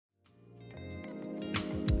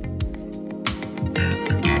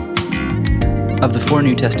Of the four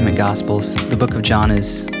New Testament Gospels, the book of John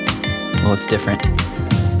is, well, it's different.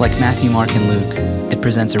 Like Matthew, Mark, and Luke, it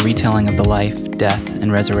presents a retelling of the life, death,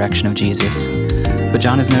 and resurrection of Jesus. But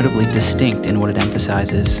John is notably distinct in what it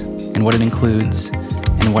emphasizes, in what it includes,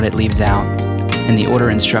 and what it leaves out, in the order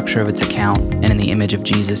and structure of its account, and in the image of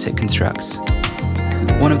Jesus it constructs.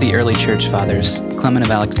 One of the early church fathers, Clement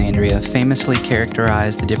of Alexandria, famously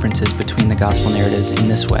characterized the differences between the gospel narratives in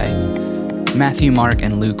this way. Matthew, Mark,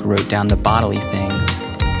 and Luke wrote down the bodily things,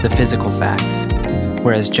 the physical facts,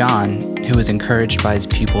 whereas John, who was encouraged by his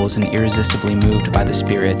pupils and irresistibly moved by the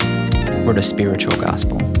Spirit, wrote a spiritual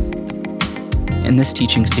gospel. In this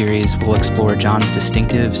teaching series, we'll explore John's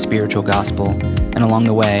distinctive spiritual gospel, and along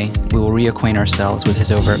the way, we will reacquaint ourselves with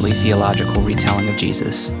his overtly theological retelling of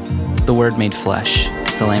Jesus, the Word made flesh,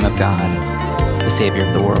 the Lamb of God, the Savior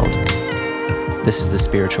of the world. This is the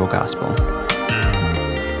spiritual gospel.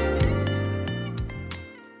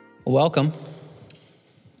 Welcome.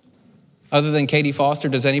 Other than Katie Foster,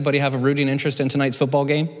 does anybody have a rooting interest in tonight's football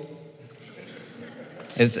game?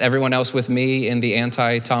 Is everyone else with me in the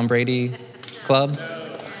anti-Tom Brady club?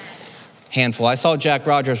 Handful. I saw Jack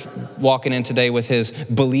Rogers walking in today with his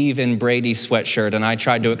Believe in Brady sweatshirt, and I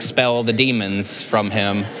tried to expel the demons from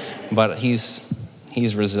him, but he's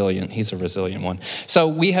resilient. He's a resilient one. So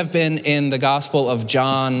we have been in the Gospel of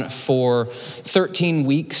John for 13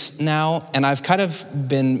 weeks now, and I've kind of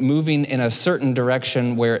been moving in a certain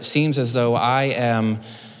direction where it seems as though I am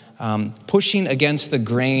pushing against the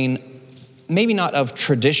grain, maybe not of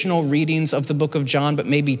traditional readings of the book of John, but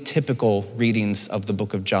maybe typical readings of the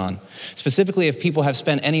book of John. Specifically, if people have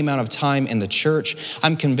spent any amount of time in the church,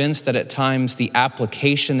 I'm convinced that at times the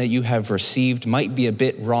application that you have received might be a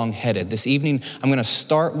bit wrong-headed. This evening, I'm going to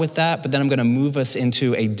start with that, but then I'm going to move us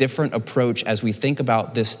into a different approach as we think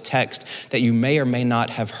about this text that you may or may not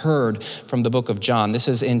have heard from the book of John. This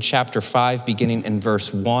is in chapter 5, beginning in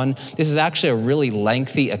verse 1. This is actually a really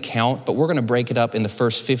lengthy account, but we're going to break it up in the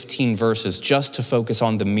first 15 verses just to focus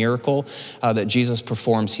on the miracle that Jesus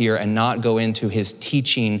performs here and not go into his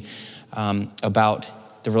teaching about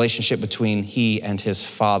the relationship between he and his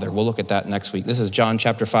Father. We'll look at that next week. This is John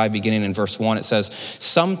chapter 5, beginning in verse 1. It says,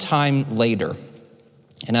 "Sometime later,"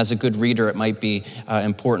 and as a good reader, it might be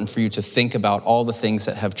important for you to think about all the things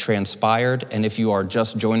that have transpired. And if you are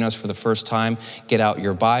just joining us for the first time, get out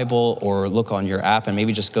your Bible or look on your app and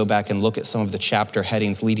maybe just go back and look at some of the chapter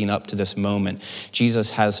headings leading up to this moment. Jesus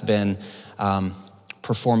has been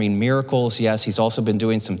performing miracles. Yes, he's also been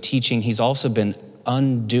doing some teaching. He's also been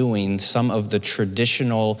undoing some of the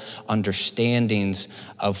traditional understandings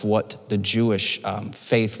of what the Jewish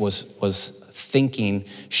faith was thinking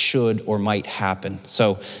should or might happen.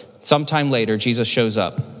 So sometime later, Jesus shows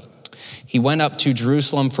up. He went up to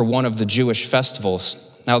Jerusalem for one of the Jewish festivals.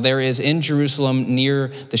 Now there is in Jerusalem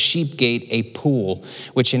near the sheep gate a pool,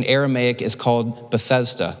 which in Aramaic is called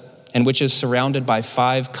Bethesda, and which is surrounded by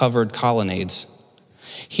 5 covered colonnades.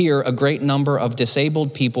 Here, a great number of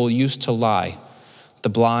disabled people used to lie: the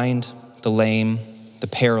blind, the lame, the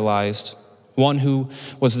paralyzed. One who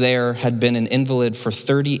was there had been an invalid for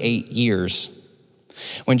 38 years.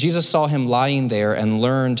 When Jesus saw him lying there and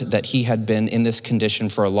learned that he had been in this condition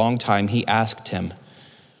for a long time, he asked him,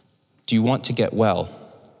 "Do you want to get well?"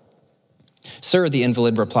 "Sir," the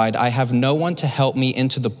invalid replied, "I have no one to help me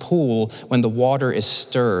into the pool when the water is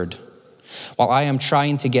stirred. While I am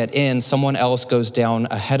trying to get in, someone else goes down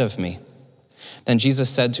ahead of me." Then Jesus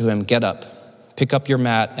said to him, "Get up, pick up your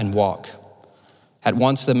mat and walk." At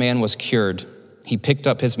once the man was cured. He picked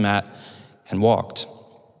up his mat and walked.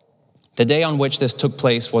 The day on which this took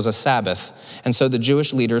place was a Sabbath, and so the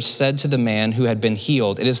Jewish leaders said to the man who had been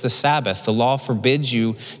healed, "It is the Sabbath. The law forbids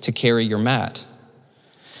you to carry your mat."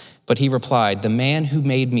 But he replied, "The man who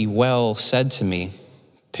made me well said to me,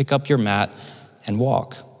 'Pick up your mat and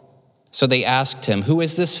walk.'" So they asked him, "Who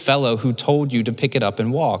is this fellow who told you to pick it up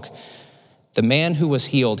and walk?" The man who was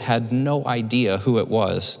healed had no idea who it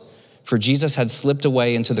was, for Jesus had slipped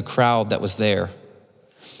away into the crowd that was there.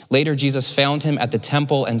 Later, Jesus found him at the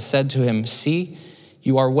temple and said to him, "See,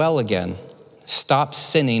 you are well again. Stop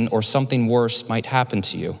sinning or something worse might happen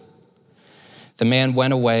to you." The man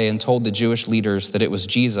went away and told the Jewish leaders that it was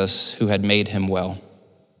Jesus who had made him well.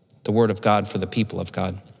 The word of God for the people of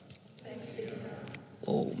God.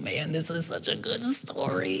 Oh man, this is such a good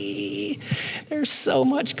story. There's so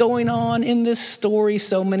much going on in this story,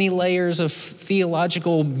 so many layers of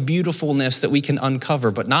theological beautifulness that we can uncover,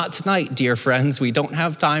 but not tonight, dear friends. We don't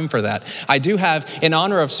have time for that. I do have, in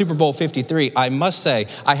honor of Super Bowl 53, I must say,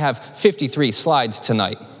 I have 53 slides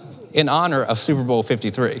tonight in honor of Super Bowl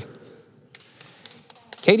 53.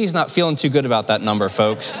 Katie's not feeling too good about that number,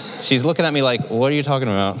 folks. She's looking at me like, what are you talking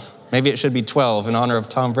about? Maybe it should be 12 in honor of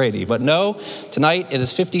Tom Brady. But no, tonight it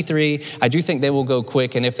is 53. I do think they will go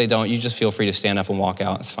quick, and if they don't, you just feel free to stand up and walk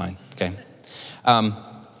out. It's fine, okay?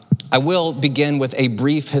 I will begin with a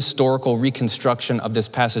brief historical reconstruction of this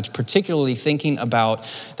passage, particularly thinking about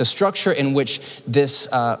the structure in which this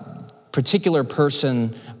particular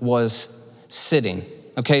person was sitting.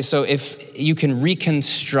 Okay, so if you can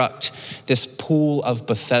reconstruct this Pool of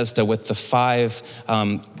Bethesda with the 5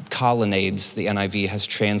 colonnades, the NIV has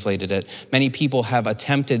translated it. Many people have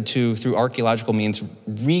attempted to, through archaeological means,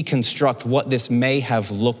 reconstruct what this may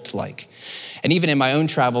have looked like. And even in my own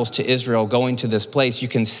travels to Israel, going to this place, you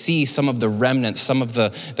can see some of the remnants, some of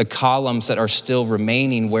the columns that are still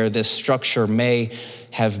remaining where this structure may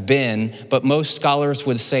have been. But most scholars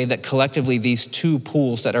would say that collectively these 2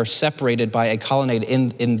 pools that are separated by a colonnade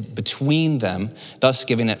in between them, thus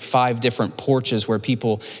giving it 5 different porches where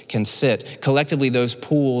people can sit, collectively those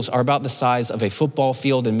pools are about the size of a football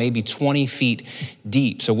field and maybe 20 feet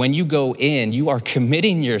deep. So when you go in, you are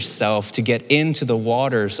committing yourself to get into the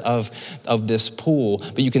waters of this pool.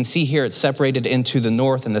 But you can see here it's separated into the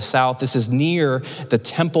north and the south. This is near the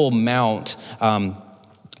Temple Mount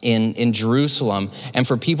in Jerusalem. And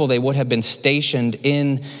for people, they would have been stationed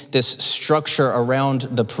in this structure around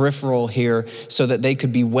the peripheral here so that they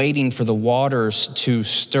could be waiting for the waters to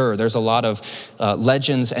stir. There's a lot of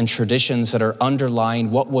legends and traditions that are underlying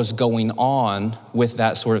what was going on with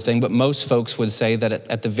that sort of thing. But most folks would say that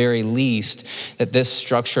at the very least, that this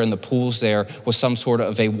structure and the pools there was some sort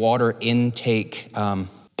of a water intake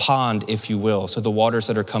pond, if you will. So the waters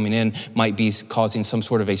that are coming in might be causing some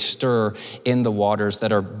sort of a stir in the waters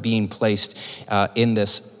that are being placed in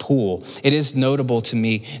this pool. It is notable to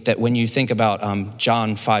me that when you think about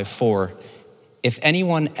John 5:4, if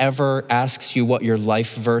anyone ever asks you what your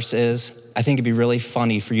life verse is, I think it'd be really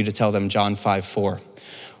funny for you to tell them John 5:4.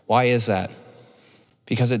 Why is that?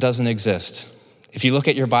 Because it doesn't exist. If you look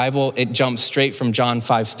at your Bible, it jumps straight from John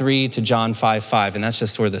 5:3 to John 5:5, and that's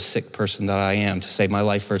just sort of the sick person that I am to say my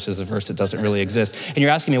life verse is a verse that doesn't really exist. And you're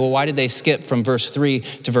asking me, well, why did they skip from verse 3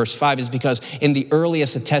 to verse 5? Is because in the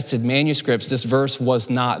earliest attested manuscripts, this verse was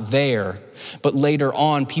not there. But later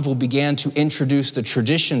on, people began to introduce the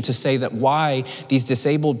tradition to say that why these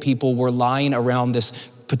disabled people were lying around this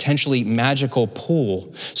potentially magical pool.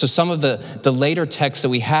 So some of the later texts that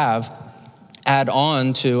we have add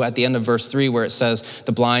on to, at the end of verse 3, where it says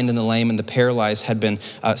the blind and the lame and the paralyzed had been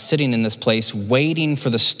sitting in this place waiting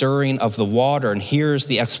for the stirring of the water. And here's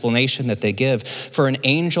the explanation that they give. For an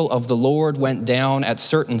angel of the Lord went down at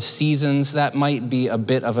certain seasons. That might be a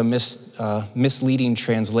bit of a misleading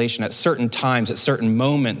translation. At certain times, at certain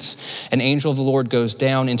moments, an angel of the Lord goes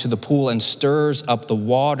down into the pool and stirs up the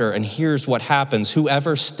water. And here's what happens.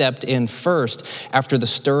 Whoever stepped in first after the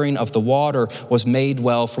stirring of the water was made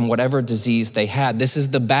well from whatever disease they had. This is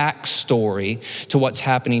the backstory to what's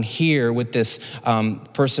happening here with this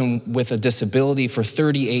person with a disability for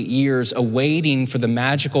 38 years, awaiting for the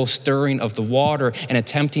magical stirring of the water and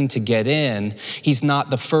attempting to get in. He's not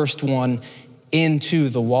the first one into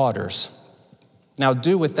the waters. Now,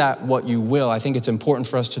 do with that what you will. I think it's important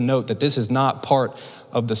for us to note that this is not part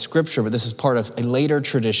of the scripture, but this is part of a later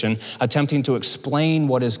tradition attempting to explain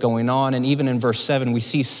what is going on. And even in verse 7, we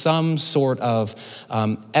see some sort of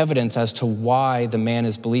evidence as to why the man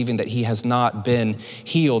is believing that he has not been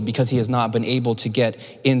healed because he has not been able to get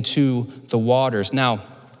into the waters. Now,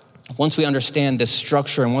 once we understand this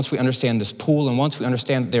structure and once we understand this pool and once we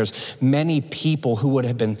understand that there's many people who would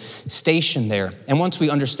have been stationed there, and once we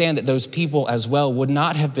understand that those people as well would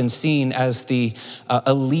not have been seen as the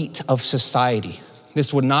elite of society,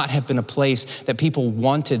 this would not have been a place that people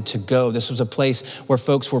wanted to go. This was a place where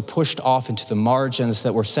folks were pushed off into the margins,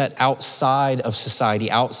 that were set outside of society,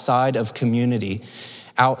 outside of community,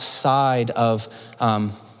 outside of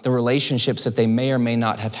the relationships that they may or may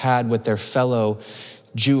not have had with their fellow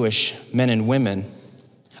Jewish men and women.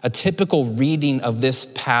 A typical reading of this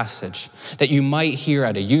passage that you might hear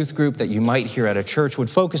at a youth group, that you might hear at a church, would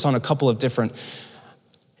focus on a couple of different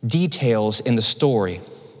details in the story.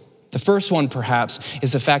 The first one, perhaps,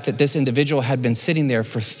 is the fact that this individual had been sitting there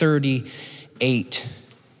for 38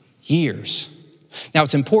 years. Now,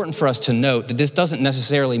 it's important for us to note that this doesn't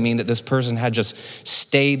necessarily mean that this person had just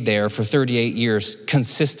stayed there for 38 years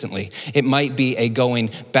consistently. It might be a going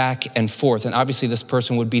back and forth. And obviously, this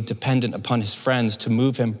person would be dependent upon his friends to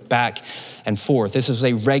move him back and forth. This is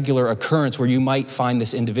a regular occurrence where you might find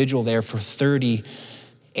this individual there for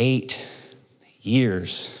 38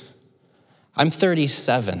 years. I'm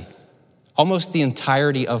 37. Almost the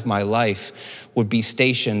entirety of my life would be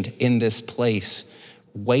stationed in this place,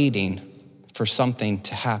 waiting for something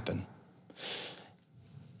to happen.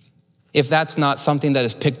 If that's not something that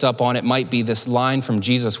is picked up on, it might be this line from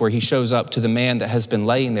Jesus where he shows up to the man that has been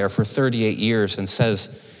laying there for 38 years and says,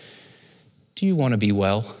 "Do you want to be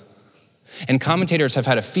well?" And commentators have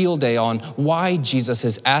had a field day on why Jesus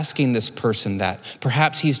is asking this person that.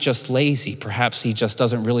 Perhaps he's just lazy. Perhaps he just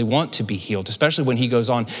doesn't really want to be healed, especially when he goes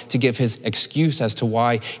on to give his excuse as to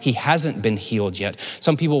why he hasn't been healed yet.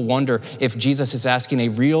 Some people wonder if Jesus is asking a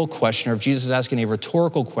real question, or if Jesus is asking a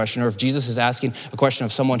rhetorical question, or if Jesus is asking a question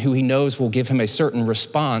of someone who he knows will give him a certain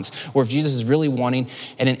response, or if Jesus is really wanting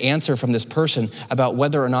an answer from this person about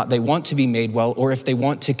whether or not they want to be made well, or if they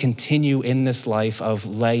want to continue in this life of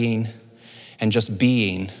laying and just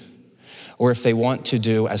being, or if they want to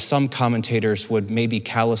do, as some commentators would maybe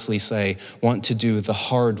callously say, want to do the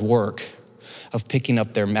hard work of picking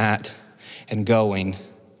up their mat and going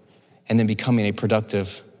and then becoming a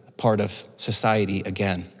productive part of society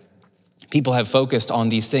again. People have focused on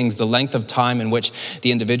these things, the length of time in which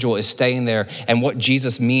the individual is staying there and what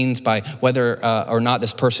Jesus means by whether or not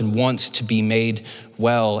this person wants to be made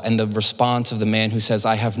well, and the response of the man who says,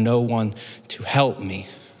 "I have no one to help me."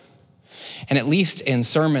 And at least in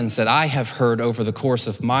sermons that I have heard over the course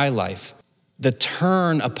of my life, the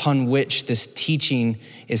turn upon which this teaching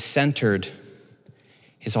is centered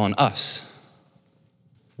is on us.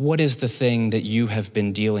 What is the thing that you have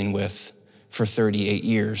been dealing with for 38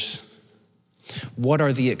 years? What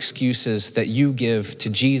are the excuses that you give to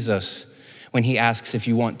Jesus when he asks if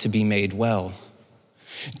you want to be made well?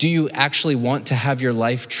 Do you actually want to have your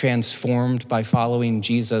life transformed by following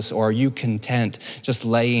Jesus, or are you content just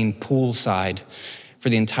laying poolside for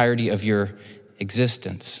the entirety of your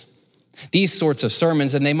existence? These sorts of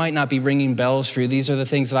sermons, and they might not be ringing bells for you, these are the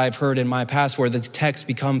things that I've heard in my past where the text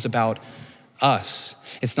becomes about us.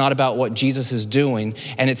 It's not about what Jesus is doing,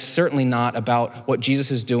 and it's certainly not about what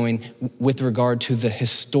Jesus is doing with regard to the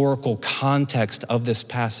historical context of this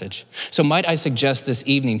passage. So might I suggest this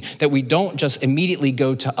evening that we don't just immediately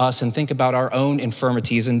go to us and think about our own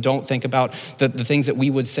infirmities, and don't think about the things that we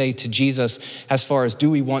would say to Jesus as far as, do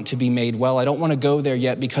we want to be made well? I don't want to go there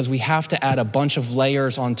yet, because we have to add a bunch of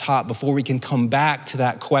layers on top before we can come back to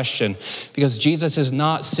that question, because Jesus is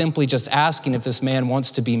not simply just asking if this man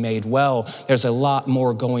wants to be made well. There's a lot more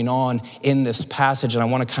going on in this passage, and I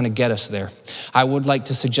want to kind of get us there. I would like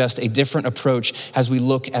to suggest a different approach as we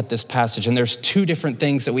look at this passage, and there's two different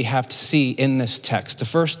things that we have to see in this text. The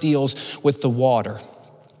first deals with the water.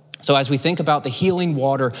 So as we think about the healing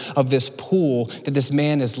water of this pool that this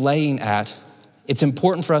man is laying at, it's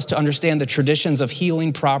important for us to understand the traditions of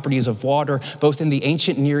healing properties of water, both in the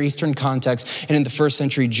ancient Near Eastern context and in the first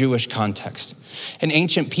century Jewish context. And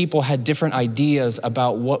ancient people had different ideas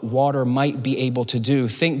about what water might be able to do.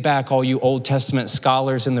 Think back, all you Old Testament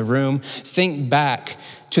scholars in the room, think back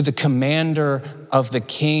to the commander of the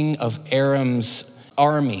king of Aram's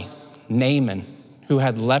army, Naaman, who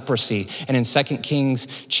had leprosy. And in 2 Kings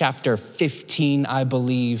chapter 15, I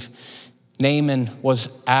believe, Naaman was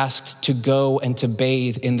asked to go and to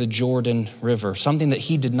bathe in the Jordan River, something that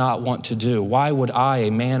he did not want to do. Why would I,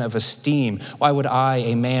 a man of esteem, why would I,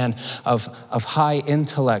 a man of high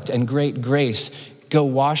intellect and great grace, go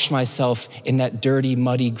wash myself in that dirty,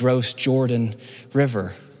 muddy, gross Jordan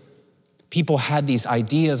River? People had these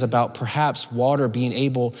ideas about perhaps water being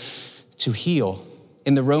able to heal.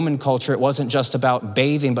 In the Roman culture, it wasn't just about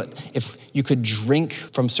bathing, but if you could drink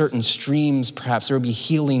from certain streams, perhaps there would be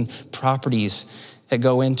healing properties that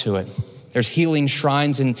go into it. There's healing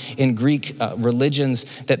shrines in Greek religions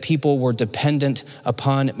that people were dependent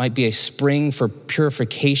upon. It might be a spring for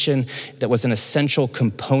purification that was an essential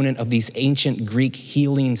component of these ancient Greek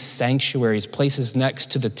healing sanctuaries, places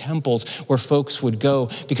next to the temples where folks would go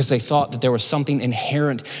because they thought that there was something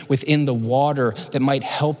inherent within the water that might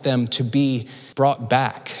help them to be brought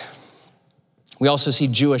back. We also see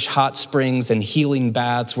Jewish hot springs and healing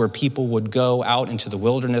baths where people would go out into the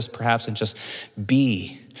wilderness perhaps and just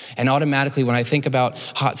be. And automatically when I think about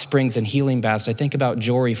hot springs and healing baths, I think about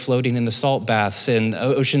Jory floating in the salt baths in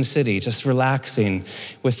Ocean City, just relaxing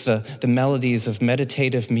with the melodies of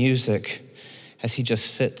meditative music as he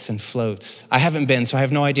just sits and floats. I haven't been, so I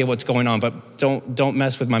have no idea what's going on, but don't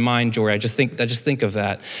mess with my mind, Jory. I just think of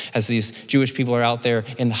that as these Jewish people are out there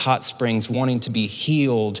in the hot springs wanting to be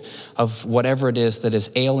healed of whatever it is that is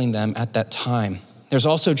ailing them at that time. There's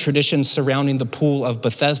also traditions surrounding the Pool of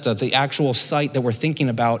Bethesda, the actual site that we're thinking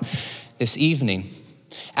about this evening.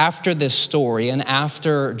 After this story and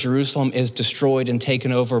after Jerusalem is destroyed and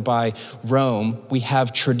taken over by Rome, we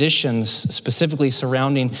have traditions specifically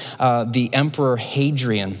surrounding the Emperor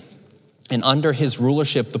Hadrian. And under his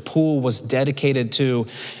rulership, the pool was dedicated to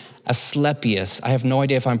Asclepius. I have no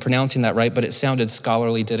idea if I'm pronouncing that right, but it sounded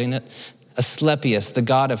scholarly, didn't it? Asclepius, the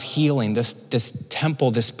god of healing, this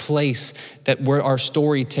temple, this place that where our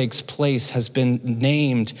story takes place has been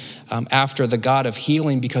named after the god of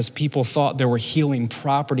healing because people thought there were healing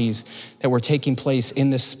properties that were taking place in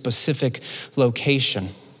this specific location.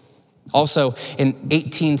 Also, in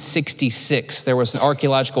 1866, there was an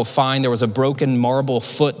archaeological find. There was a broken marble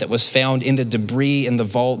foot that was found in the debris in the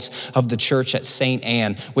vaults of the church at St.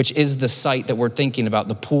 Anne, which is the site that we're thinking about,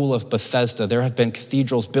 the Pool of Bethesda. There have been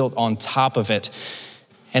cathedrals built on top of it.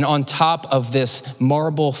 And on top of this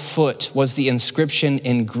marble foot was the inscription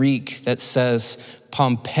in Greek that says,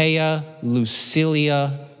 Pompeia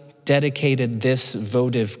Lucilia dedicated this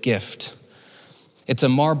votive gift. It's a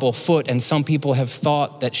marble foot, and some people have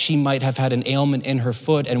thought that she might have had an ailment in her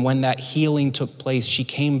foot, and when that healing took place, she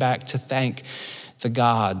came back to thank the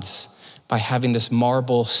gods by having this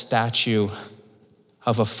marble statue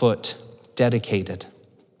of a foot dedicated.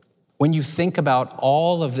 When you think about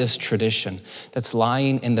all of this tradition that's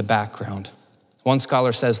lying in the background, one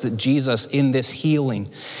scholar says that Jesus in this healing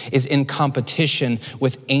is in competition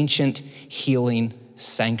with ancient healing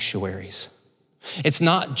sanctuaries. It's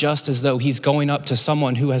not just as though he's going up to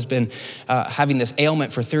someone who has been having this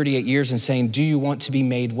ailment for 38 years and saying, do you want to be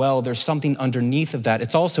made well? There's something underneath of that.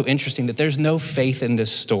 It's also interesting that there's no faith in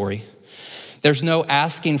this story. There's no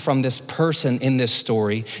asking from this person in this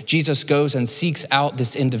story. Jesus goes and seeks out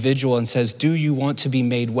this individual and says, do you want to be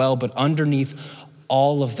made well? But underneath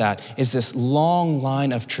all of that is this long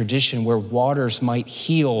line of tradition where waters might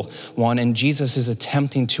heal one, and Jesus is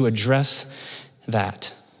attempting to address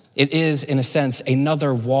that. It is, in a sense,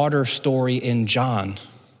 another water story in John.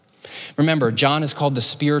 Remember, John is called the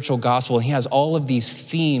spiritual gospel, and he has all of these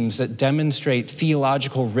themes that demonstrate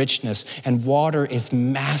theological richness, and water is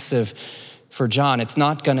massive for John. It's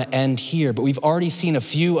not going to end here, but we've already seen a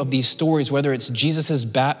few of these stories, whether it's Jesus'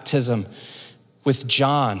 baptism with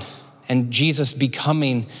John and Jesus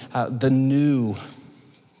becoming the new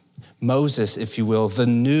Moses, if you will, the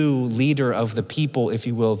new leader of the people, if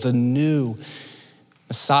you will, the new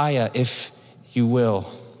Messiah, if you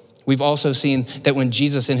will. We've also seen that when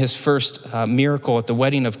Jesus, in his first miracle at the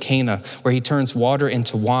wedding of Cana, where he turns water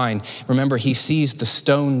into wine, remember, he sees the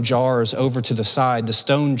stone jars over to the side, the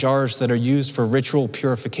stone jars that are used for ritual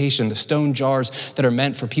purification, the stone jars that are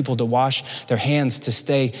meant for people to wash their hands to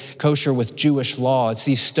stay kosher with Jewish law. It's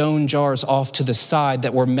these stone jars off to the side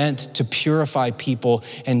that were meant to purify people,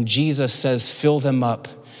 and Jesus says, fill them up,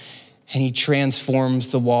 and he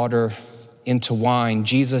transforms the water into wine.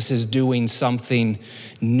 Jesus is doing something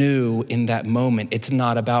new in that moment. It's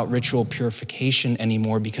not about ritual purification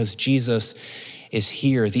anymore because Jesus is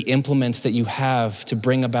here. The implements that you have to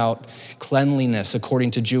bring about cleanliness according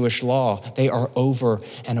to Jewish law, they are over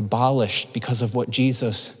and abolished because of what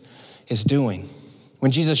Jesus is doing. When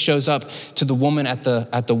Jesus shows up to the woman at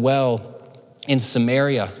the well in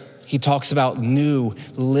Samaria, he talks about new,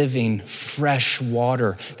 living, fresh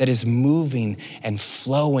water that is moving and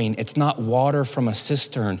flowing. It's not water from a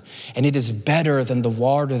cistern, and it is better than the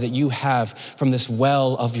water that you have from this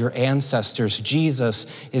well of your ancestors.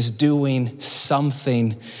 Jesus is doing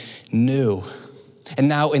something new. And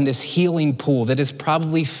now in this healing pool that is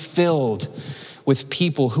probably filled with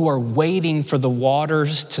people who are waiting for the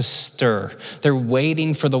waters to stir. They're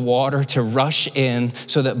waiting for the water to rush in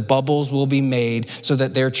so that bubbles will be made, so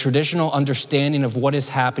that their traditional understanding of what is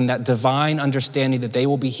happening, that divine understanding that they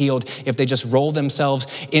will be healed if they just roll themselves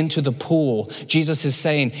into the pool. Jesus is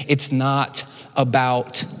saying it's not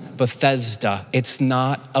about Bethesda. It's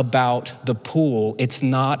not about the pool. It's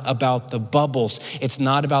not about the bubbles. It's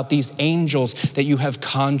not about these angels that you have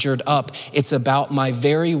conjured up. It's about my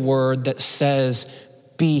very word that says,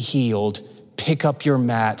 be healed, pick up your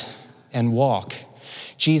mat and walk.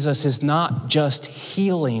 Jesus is not just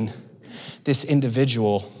healing this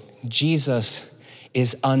individual. Jesus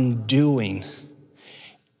is undoing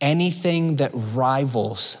anything that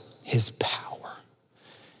rivals his power,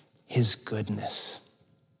 his goodness,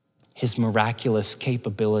 his miraculous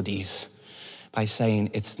capabilities by saying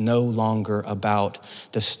it's no longer about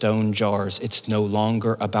the stone jars. It's no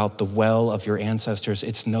longer about the well of your ancestors.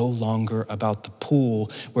 It's no longer about the pool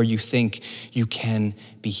where you think you can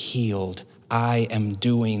be healed. I am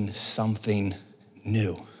doing something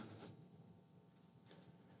new.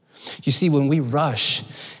 You see, when we rush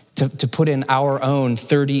to put in our own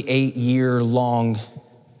 38-year-long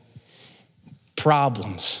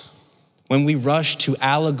problems, when we rush to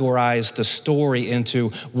allegorize the story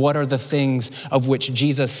into what are the things of which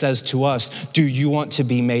Jesus says to us, do you want to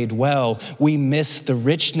be made well? We miss the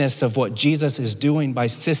richness of what Jesus is doing by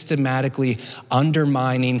systematically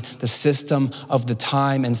undermining the system of the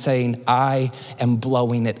time and saying, I am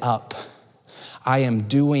blowing it up. I am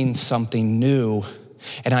doing something new,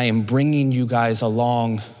 and I am bringing you guys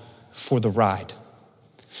along for the ride.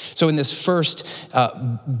 So in this first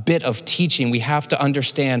bit of teaching, we have to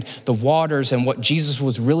understand the waters and what Jesus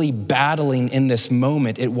was really battling in this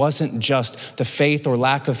moment. It wasn't just the faith or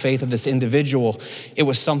lack of faith of this individual. It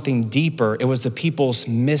was something deeper. It was the people's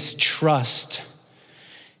mistrust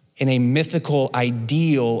in a mythical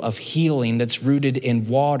ideal of healing that's rooted in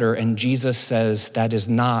water. And Jesus says that is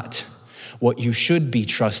not what you should be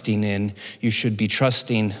trusting in. You should be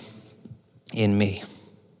trusting in me.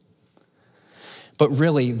 But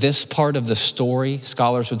really, this part of the story,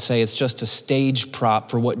 scholars would say it's just a stage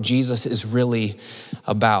prop for what Jesus is really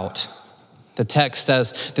about. The text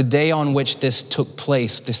says the day on which this took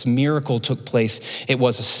place, this miracle took place, it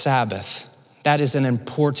was a Sabbath. That is an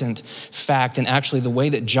important fact. And actually, the way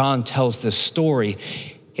that John tells this story,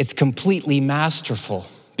 it's completely masterful.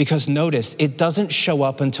 Because notice, it doesn't show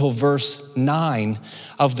up until verse 9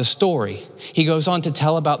 of the story. He goes on to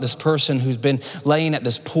tell about this person who's been laying at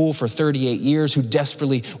this pool for 38 years, who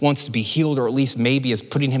desperately wants to be healed, or at least maybe is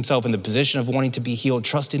putting himself in the position of wanting to be healed,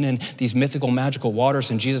 trusting in these mythical, magical waters.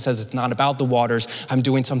 And Jesus says, it's not about the waters. I'm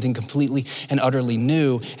doing something completely and utterly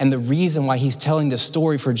new. And the reason why he's telling this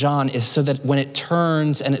story for John is so that when it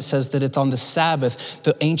turns and it says that it's on the Sabbath,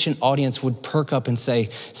 the ancient audience would perk up and say,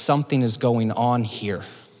 something is going on here.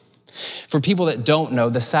 For people that don't know,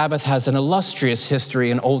 the Sabbath has an illustrious history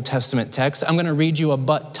in Old Testament texts. I'm going to read you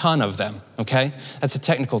a ton of them, okay? That's a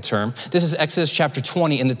technical term. This is Exodus chapter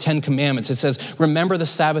 20 in the 10 Commandments. It says, remember the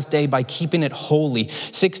Sabbath day by keeping it holy.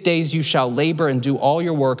 6 days you shall labor and do all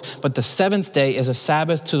your work, but the seventh day is a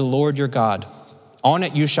Sabbath to the Lord your God. On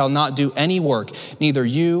it you shall not do any work, neither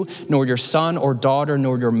you, nor your son or daughter,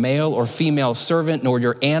 nor your male or female servant, nor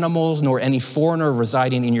your animals, nor any foreigner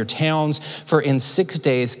residing in your towns. For in 6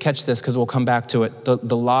 days, catch this because we'll come back to it, the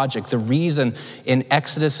logic, the reason in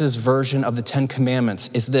Exodus's version of the 10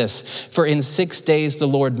 Commandments is this. For in 6 days the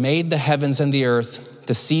Lord made the heavens and the earth,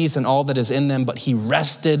 the seas and all that is in them, but he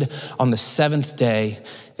rested on the seventh day.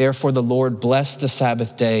 Therefore the Lord blessed the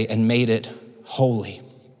Sabbath day and made it holy.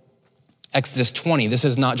 Exodus 20, this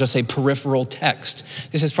is not just a peripheral text.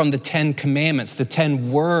 This is from the 10 Commandments, the 10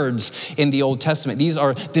 words in the Old Testament. These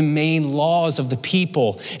are the main laws of the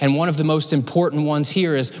people. And one of the most important ones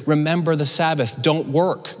here is remember the Sabbath, don't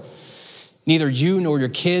work. Neither you nor your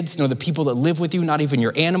kids, nor the people that live with you, not even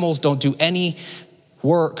your animals, don't do any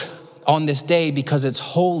work on this day because it's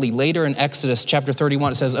holy. Later in Exodus chapter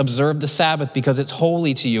 31, it says, observe the Sabbath because it's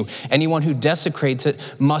holy to you. Anyone who desecrates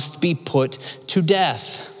it must be put to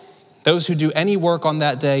death. Those who do any work on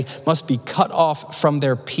that day must be cut off from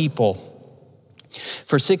their people.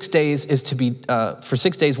 For 6 days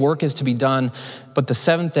work is to be done, but the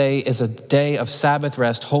seventh day is a day of Sabbath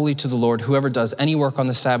rest, holy to the Lord. Whoever does any work on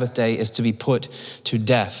the Sabbath day is to be put to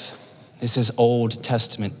death. This is Old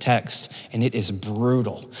Testament text, and it is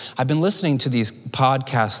brutal. I've been listening to these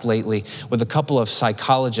podcasts lately with a couple of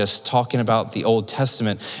psychologists talking about the Old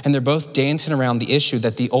Testament, and they're both dancing around the issue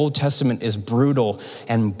that the Old Testament is brutal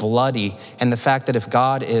and bloody, and the fact that if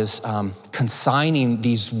God is consigning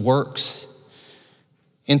these works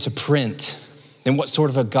into print, then what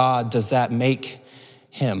sort of a God does that make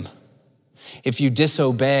him? If you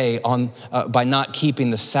disobey by not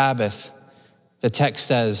keeping the Sabbath, the text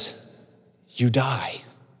says, you die.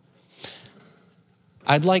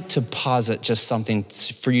 I'd like to posit just something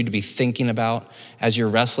for you to be thinking about as you're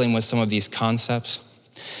wrestling with some of these concepts.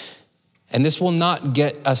 And this will not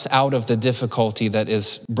get us out of the difficulty that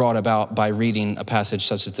is brought about by reading a passage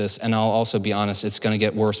such as this. And I'll also be honest, it's going to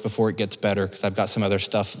get worse before it gets better because I've got some other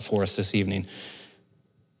stuff for us this evening.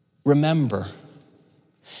 Remember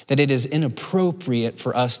that it is inappropriate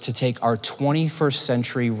for us to take our 21st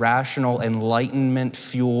century rational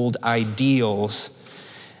enlightenment-fueled ideals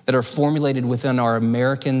that are formulated within our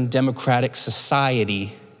American democratic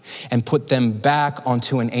society and put them back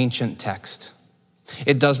onto an ancient text.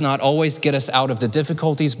 It does not always get us out of the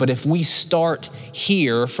difficulties, but if we start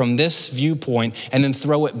here from this viewpoint and then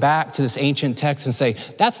throw it back to this ancient text and say,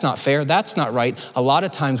 that's not fair, that's not right, a lot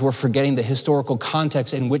of times we're forgetting the historical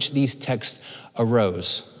context in which these texts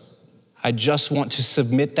arose. I just want to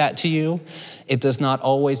submit that to you. It does not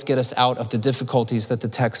always get us out of the difficulties that the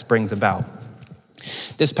text brings about.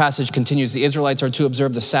 This passage continues, the Israelites are to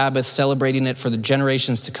observe the Sabbath, celebrating it for the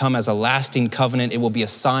generations to come as a lasting covenant. It will be a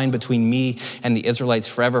sign between me and the Israelites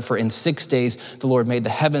forever. For in 6 days, the Lord made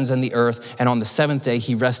the heavens and the earth, and on the seventh day,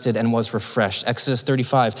 he rested and was refreshed. Exodus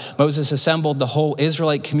 35, Moses assembled the whole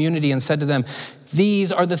Israelite community and said to them,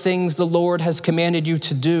 These are the things the Lord has commanded you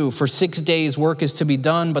to do. For 6 days work is to be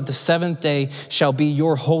done, but the seventh day shall be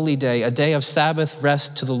your holy day, a day of Sabbath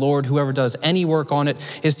rest to the Lord. Whoever does any work on it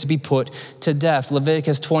is to be put to death.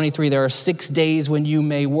 Leviticus 23, there are 6 days when you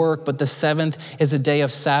may work, but the seventh is a day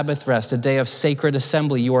of Sabbath rest, a day of sacred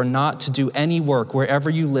assembly. You are not to do any work wherever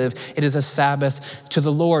you live. It is a Sabbath to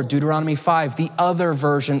the Lord. Deuteronomy 5, the other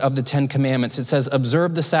version of the Ten Commandments. It says,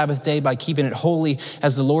 observe the Sabbath day by keeping it holy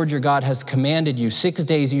as the Lord your God has commanded you. 6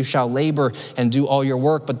 days you shall labor and do all your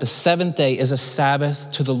work, but the seventh day is a Sabbath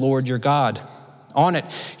to the Lord your God. On it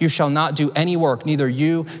you shall not do any work, neither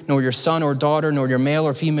you, nor your son or daughter, nor your male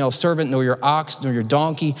or female servant, nor your ox, nor your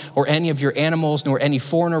donkey, or any of your animals, nor any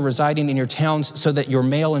foreigner residing in your towns, so that your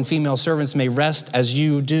male and female servants may rest as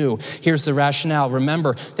you do. Here's the rationale.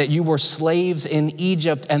 Remember that you were slaves in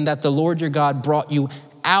Egypt, and that the Lord your God brought you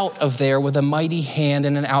out of there with a mighty hand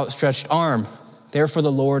and an outstretched arm. Therefore,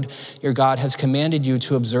 the Lord your God has commanded you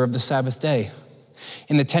to observe the Sabbath day.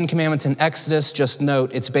 In the Ten Commandments in Exodus, just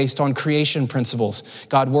note, it's based on creation principles.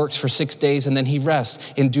 God works for 6 days and then he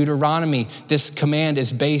rests. In Deuteronomy, this command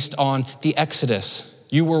is based on the Exodus.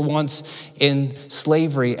 You were once in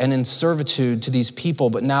slavery and in servitude to these people,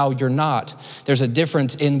 but now you're not. There's a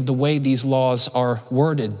difference in the way these laws are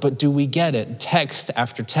worded, but do we get it? Text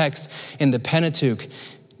after text in the Pentateuch.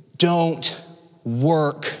 Don't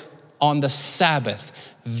work on the Sabbath.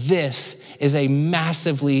 This is a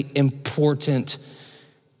massively important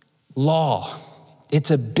law. It's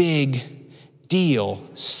a big deal,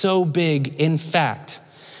 so big, in fact,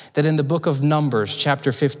 that in the book of Numbers,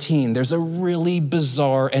 chapter 15, there's a really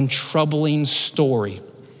bizarre and troubling story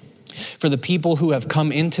for the people who have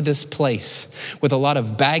come into this place with a lot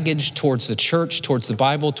of baggage towards the church, towards the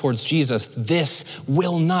Bible, towards Jesus. This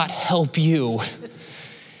will not help you.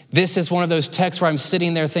 This is one of those texts where I'm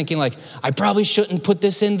sitting there thinking like, I probably shouldn't put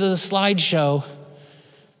this into the slideshow.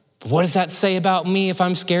 But what does that say about me if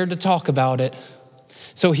I'm scared to talk about it?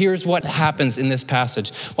 So here's what happens in this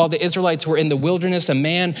passage. While the Israelites were in the wilderness, a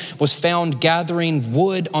man was found gathering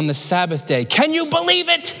wood on the Sabbath day. Can you believe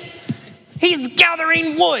it? He's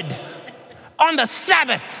gathering wood on the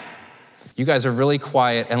Sabbath. You guys are really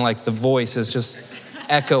quiet and like the voice is just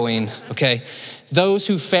echoing, okay? Those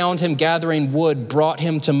who found him gathering wood brought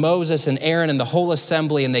him to Moses and Aaron and the whole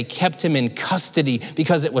assembly, and they kept him in custody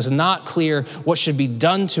because it was not clear what should be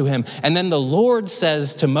done to him. And then the Lord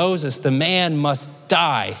says to Moses, the man must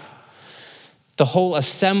die. The whole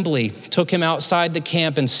assembly took him outside the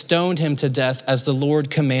camp and stoned him to death as the Lord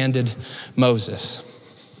commanded Moses.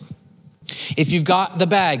 If you've got the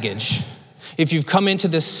baggage, if you've come into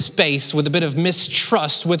this space with a bit of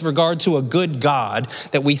mistrust with regard to a good God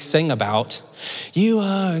that we sing about, you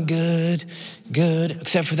are good,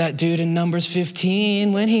 except for that dude in Numbers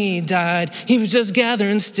 15 when he died. He was just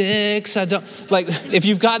gathering sticks. If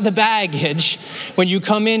you've got the baggage, when you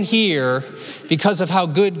come in here because of how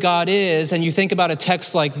good God is and you think about a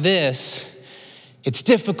text like this, it's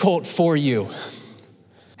difficult for you.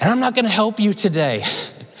 And I'm not going to help you today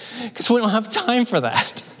because we don't have time for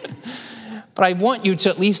that. But I want you to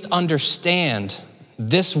at least understand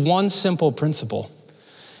this one simple principle.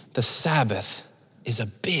 The Sabbath is a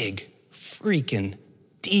big freaking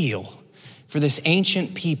deal for this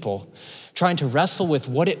ancient people trying to wrestle with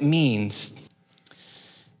what it means.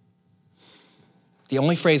 The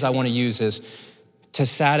only phrase I want to use is to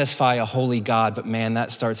satisfy a holy God, but man,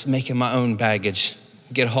 that starts making my own baggage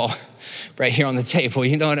get all right here on the table,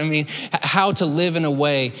 you know what I mean? How to live in a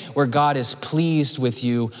way where God is pleased with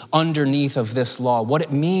you underneath of this law, what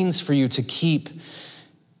it means for you to keep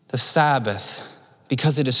the Sabbath,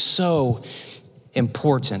 because it is so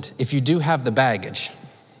important. If you do have the baggage,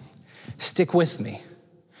 stick with me,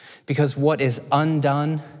 because what is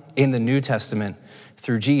undone in the New Testament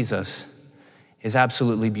through Jesus is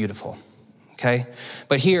absolutely beautiful. Okay?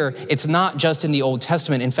 But here, it's not just in the Old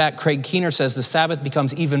Testament. In fact, Craig Keener says the Sabbath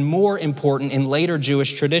becomes even more important in later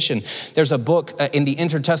Jewish tradition. There's a book in the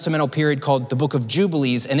intertestamental period called the Book of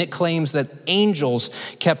Jubilees, and it claims that angels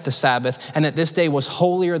kept the Sabbath and that this day was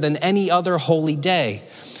holier than any other holy day.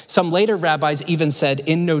 Some later rabbis even said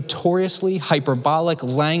in notoriously hyperbolic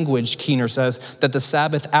language, Keener says, that the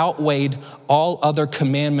Sabbath outweighed all other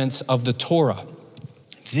commandments of the Torah.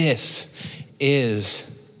 This is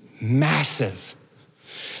massive.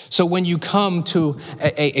 So when you come to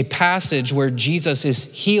a passage where Jesus is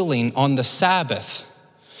healing on the Sabbath,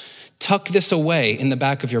 tuck this away in the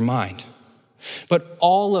back of your mind. But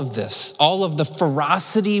all of this, all of the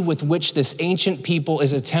ferocity with which this ancient people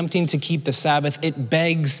is attempting to keep the Sabbath, it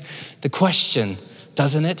begs the question,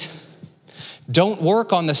 doesn't it? Don't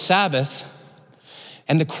work on the Sabbath,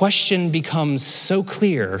 and the question becomes so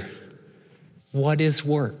clear, What is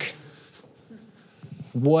work?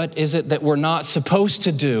 What is it that we're not supposed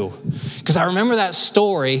to do? Because I remember that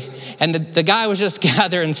story, and the guy was just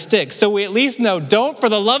gathering sticks. So we at least know, don't, for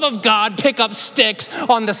the love of God, pick up sticks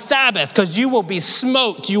on the Sabbath, because you will be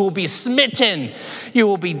smote, you will be smitten, you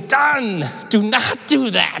will be done. Do not do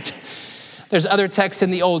that. There's other texts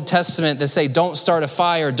in the Old Testament that say, don't start a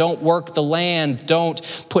fire, don't work the land,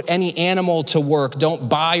 don't put any animal to work, don't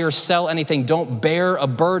buy or sell anything, don't bear a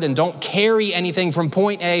burden, don't carry anything from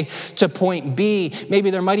point A to point B. Maybe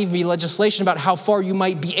there might even be legislation about how far you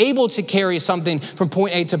might be able to carry something from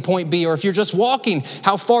point A to point B, or if you're just walking,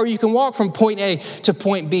 how far you can walk from point A to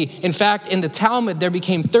point B. In fact, in the Talmud, there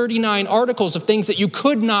became 39 articles of things that you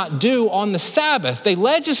could not do on the Sabbath. They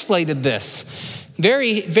legislated this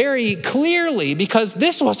very, very clearly, because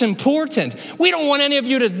this was important. We don't want any of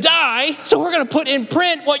you to die, so we're going to put in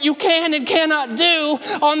print what you can and cannot do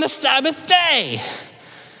on the Sabbath day.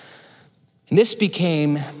 And this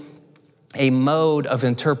became a mode of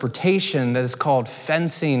interpretation that is called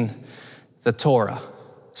fencing the Torah.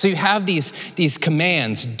 So you have these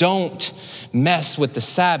commands: don't mess with the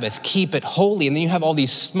Sabbath, keep it holy. And then you have all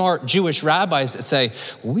these smart Jewish rabbis that say,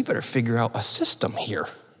 well, we better figure out a system here.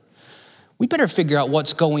 We better figure out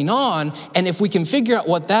what's going on, and if we can figure out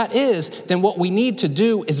what that is, then what we need to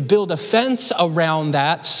do is build a fence around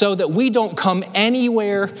that so that we don't come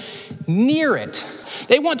anywhere near it.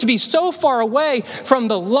 They want to be so far away from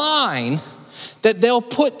the line that they'll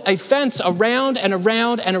put a fence around and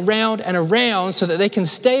around and around and around so that they can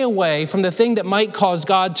stay away from the thing that might cause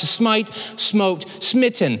God to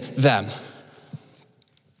smitten them.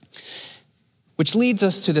 Which leads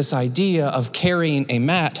us to this idea of carrying a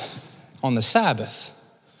mat on the Sabbath.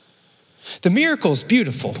 The miracle's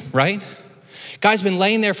beautiful, right? Guy's been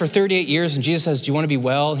laying there for 38 years, and Jesus says, do you want to be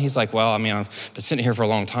well? And he's like, well, I've been sitting here for a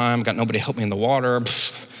long time, got nobody to help me in the water.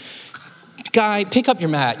 Guy, pick up your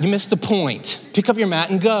mat. You missed the point. Pick up your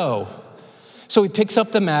mat and go. So he picks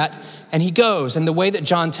up the mat and he goes. And the way that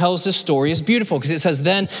John tells this story is beautiful, because it says,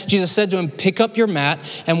 then Jesus said to him, pick up your mat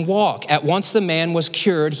and walk. At once the man was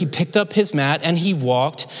cured. He picked up his mat and he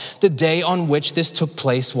walked. The day on which this took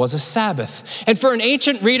place was a Sabbath. And for an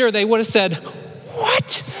ancient reader, they would have said,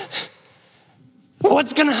 what?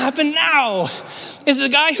 What's going to happen now? Is the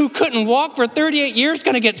guy who couldn't walk for 38 years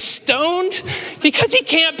going to get stoned because he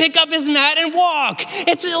can't pick up his mat and walk?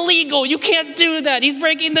 It's illegal. You can't do that. He's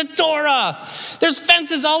breaking the Torah. There's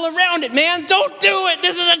fences all around it, man. Don't do it.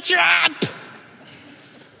 This is a trap.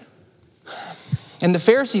 And the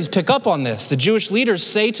Pharisees pick up on this. The Jewish leaders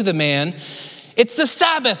say to the man, it's the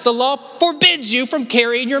Sabbath. The law forbids you from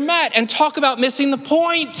carrying your mat. And talk about missing the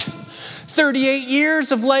point. 38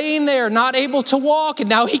 years of laying there, not able to walk, and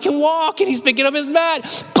now he can walk, and he's picking up his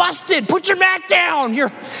mat. Busted, put your mat down. You're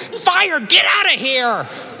fired, get out of here.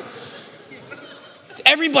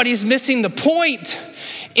 Everybody's missing the point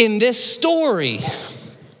in this story.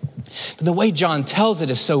 But the way John tells it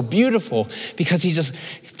is so beautiful, because he just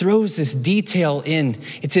throws this detail in.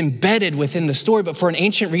 It's embedded within the story, but for an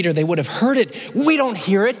ancient reader, they would have heard it. We don't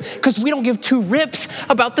hear it because we don't give two rips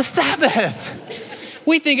about the Sabbath.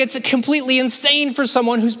 We think it's completely insane for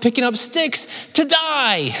someone who's picking up sticks to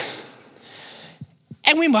die.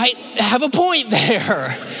 And we might have a point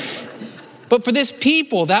there. But for this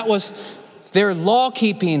people, that was their law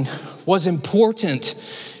keeping was important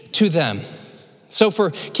to them. So for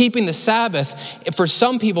keeping the Sabbath, for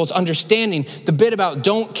some people's understanding, the bit about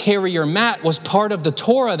don't carry your mat was part of the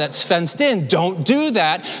Torah that's fenced in. Don't do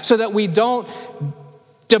that so that we don't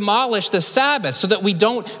demolish the Sabbath, so that we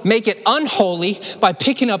don't make it unholy by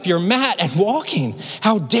picking up your mat and walking.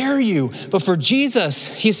 How dare you? But for Jesus,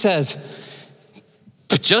 he says,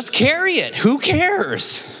 just carry it. Who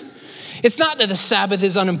cares? It's not that the Sabbath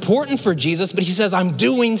is unimportant for Jesus, but he says, I'm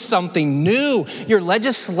doing something new. Your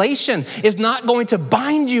legislation is not going to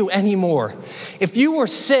bind you anymore. If you were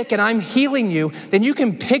sick and I'm healing you, then you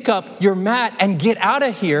can pick up your mat and get out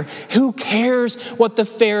of here. Who cares what the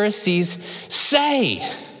Pharisees say?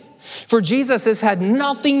 For Jesus, this had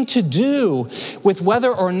nothing to do with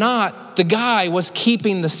whether or not the guy was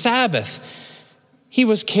keeping the Sabbath. He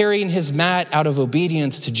was carrying his mat out of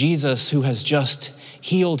obedience to Jesus, who has just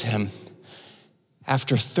healed him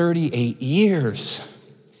after 38 years.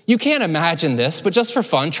 You can't imagine this, but just for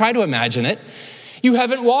fun, try to imagine it. You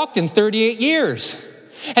haven't walked in 38 years,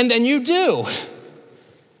 and then you do.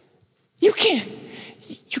 You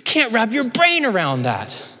can't wrap your brain around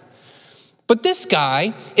that. But this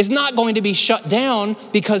guy is not going to be shut down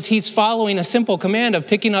because he's following a simple command of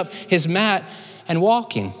picking up his mat and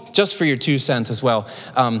walking. Just for your 2 cents as well.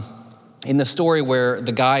 In the story where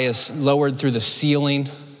the guy is lowered through the ceiling,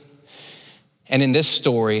 and in this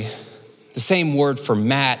story, The same word for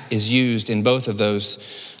mat is used in both of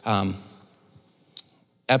those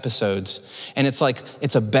episodes. And it's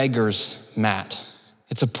a beggar's mat.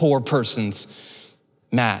 It's a poor person's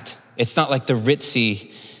mat. It's not like the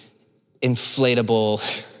ritzy,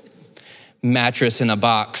 inflatable mattress in a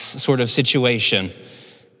box sort of situation.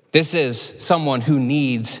 This is someone who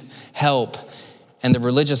needs help, and the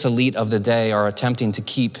religious elite of the day are attempting to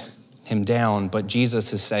keep him down, but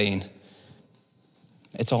Jesus is saying,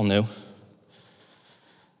 it's all new.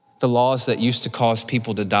 The laws that used to cause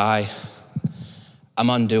people to die, I'm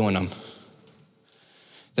undoing them.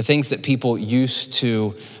 The things that people used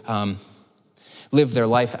to live their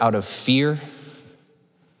life out of fear,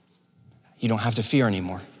 you don't have to fear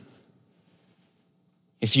anymore.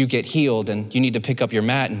 If you get healed and you need to pick up your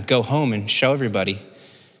mat and go home and show everybody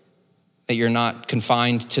that you're not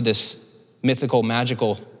confined to this mythical,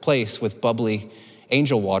 magical place with bubbly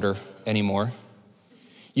angel water anymore,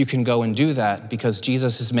 you can go and do that because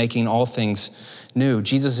Jesus is making all things new.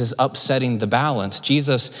 Jesus is upsetting the balance.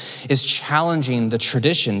 Jesus is challenging the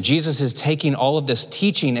tradition. Jesus is taking all of this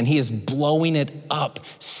teaching and he is blowing it up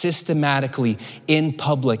systematically in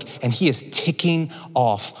public, and he is ticking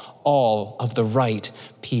off all of the right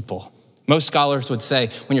people. Most scholars would say,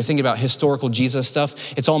 when you're thinking about historical Jesus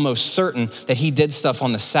stuff, it's almost certain that he did stuff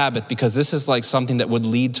on the Sabbath because this is like something that would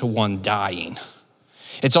lead to one dying.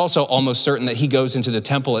 It's also almost certain that he goes into the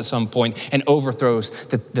temple at some point and overthrows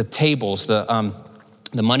the tables, the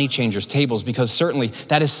money changers' tables, because certainly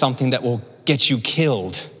that is something that will get you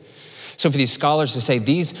killed. So for these scholars to say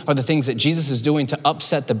these are the things that Jesus is doing to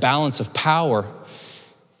upset the balance of power,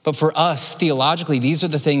 but for us, theologically, these are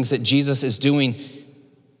the things that Jesus is doing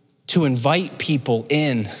to invite people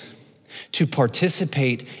in, to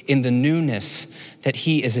participate in the newness that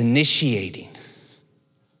he is initiating.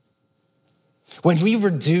 When we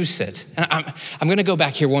reduce it, and I'm gonna go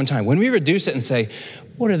back here one time. When we reduce it and say,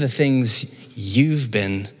 what are the things you've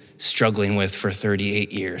been struggling with for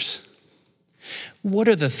 38 years? What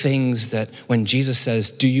are the things that when Jesus says,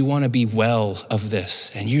 do you wanna be well of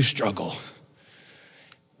this, and you struggle?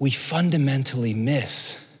 We fundamentally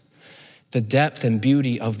miss the depth and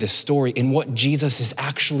beauty of this story in what Jesus is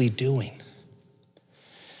actually doing.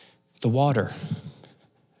 The water,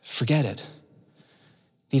 forget it.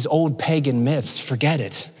 These old pagan myths, forget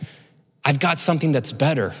it. I've got something that's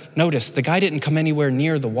better. Notice, the guy didn't come anywhere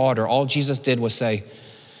near the water. All Jesus did was say,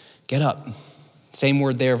 get up. Same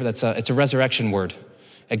word there, it's a resurrection word.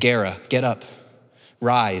 Agera, get up,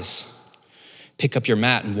 rise, pick up your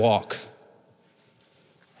mat and walk.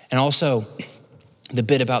 And also, the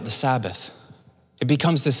bit about the Sabbath. It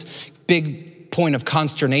becomes this big point of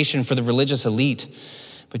consternation for the religious elite.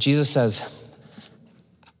 But Jesus says,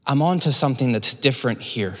 I'm on to something that's different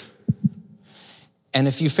here. And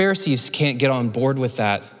if you Pharisees can't get on board with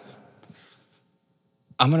that,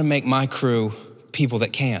 I'm gonna make my crew people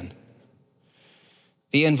that can.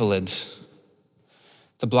 The invalids,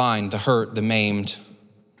 the blind, the hurt, the maimed,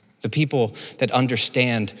 the people that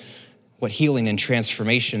understand what healing and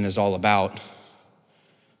transformation is all about.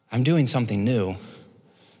 I'm doing something new.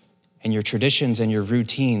 And your traditions and your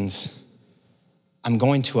routines, I'm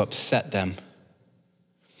going to upset them.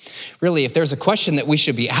 Really, if there's a question that we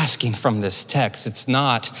should be asking from this text, it's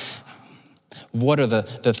not, what are the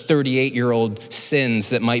 38-year-old sins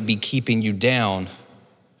that might be keeping you down?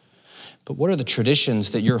 But what are the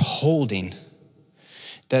traditions that you're holding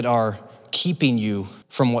that are keeping you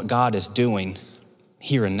from what God is doing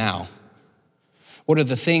here and now? What are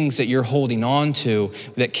the things that you're holding on to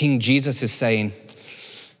that King Jesus is saying,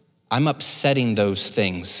 I'm upsetting those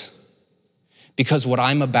things because what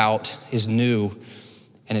I'm about is new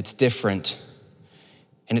and it's different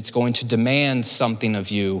and it's going to demand something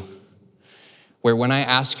of you where when I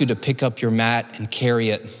ask you to pick up your mat and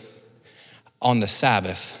carry it on the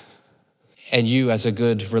Sabbath, and you as a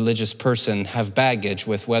good religious person have baggage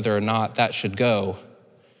with whether or not that should go,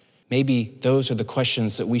 maybe those are the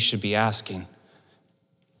questions that we should be asking.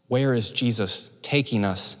 Where is Jesus taking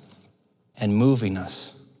us and moving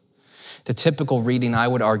us? The typical reading, I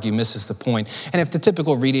would argue, misses the point. And if the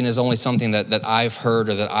typical reading is only something that I've heard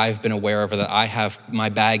or that I've been aware of or that I have my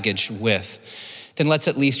baggage with, then let's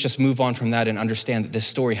at least just move on from that and understand that this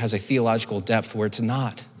story has a theological depth where it's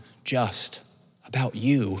not just about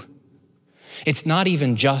you. It's not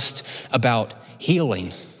even just about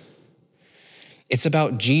healing. It's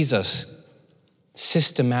about Jesus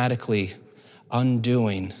systematically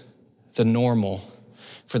undoing the normal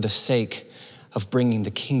for the sake of bringing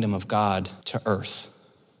the kingdom of God to earth.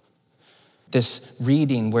 This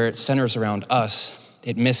reading where it centers around us,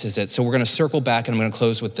 it misses it. So we're gonna circle back and I'm gonna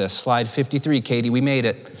close with this. Slide 53, Katie, we made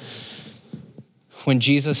it. when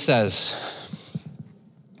Jesus says,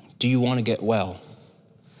 do you want to get well?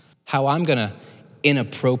 How I'm going to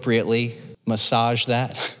inappropriately massage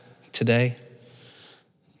that today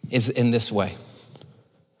is in this way.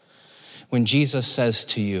 When Jesus says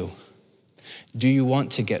to you, do you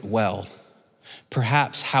want to get well?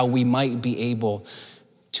 Perhaps how we might be able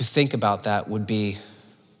to think about that would be,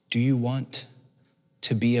 do you want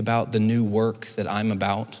to be about the new work that I'm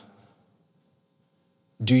about?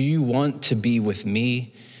 Do you want to be with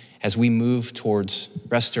me as we move towards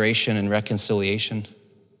restoration and reconciliation?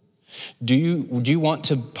 Do you want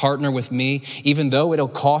to partner with me, even though it'll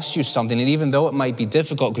cost you something, and even though it might be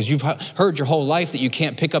difficult, because you've heard your whole life that you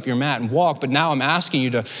can't pick up your mat and walk, but now I'm asking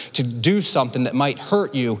you to do something that might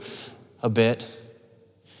hurt you a bit.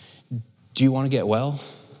 Do you want to get well?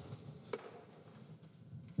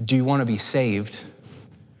 Do you want to be saved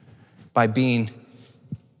by being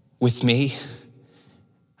with me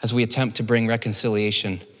as we attempt to bring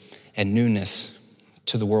reconciliation and newness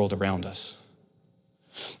to the world around us?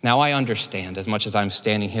 Now, I understand, as much as I'm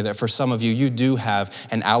standing here, that for some of you, you do have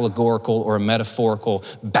an allegorical or a metaphorical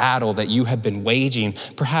battle that you have been waging,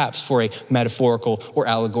 perhaps for a metaphorical or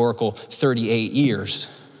allegorical 38 years.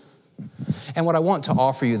 And what I want to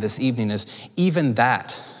offer you this evening is even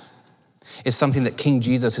that is something that King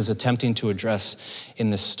Jesus is attempting to address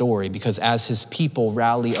in this story, because as his people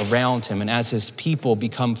rally around him and as his people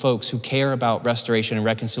become folks who care about restoration and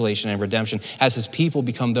reconciliation and redemption, as his people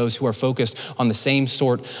become those who are focused on the same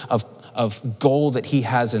sort of goal that he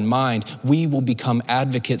has in mind, we will become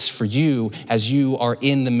advocates for you as you are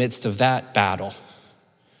in the midst of that battle.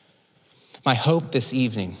 My hope this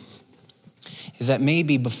evening is that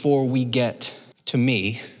maybe before we get to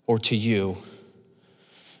me or to you,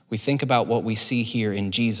 we think about what we see here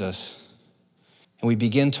in Jesus, and we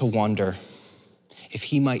begin to wonder if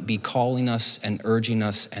he might be calling us and urging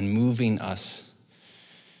us and moving us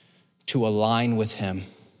to align with him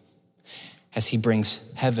as he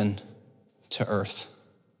brings heaven to earth.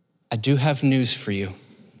 I do have news for you,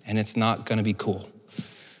 and it's not going to be cool.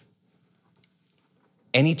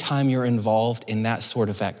 Anytime you're involved in that sort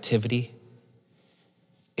of activity,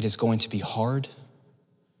 it is going to be hard.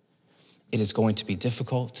 It is going to be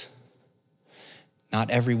difficult. Not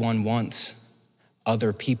everyone wants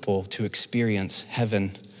other people to experience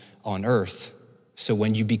heaven on earth. So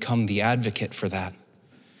when you become the advocate for that,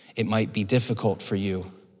 it might be difficult for you.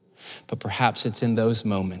 But perhaps it's in those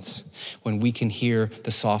moments when we can hear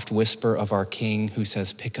the soft whisper of our King who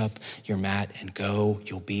says, pick up your mat and go,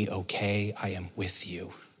 you'll be okay, I am with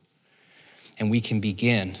you. And we can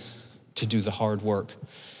begin to do the hard work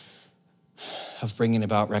of bringing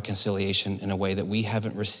about reconciliation in a way that we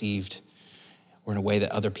haven't received or in a way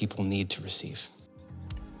that other people need to receive.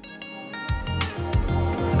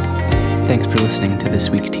 Thanks for listening to this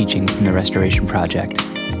week's teaching from the Restoration Project.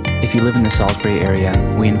 If you live in the Salisbury area,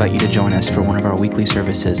 we invite you to join us for one of our weekly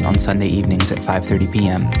services on Sunday evenings at 5:30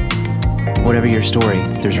 p.m. Whatever your story,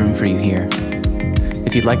 there's room for you here.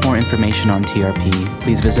 If you'd like more information on TRP,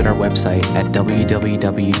 please visit our website at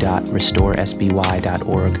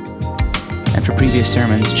www.restoresby.org. And for previous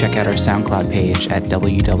sermons, check out our SoundCloud page at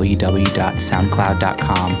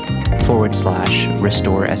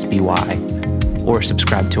www.soundcloud.com/RestoreSBY, or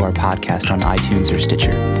subscribe to our podcast on iTunes or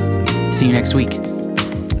Stitcher. See you next week.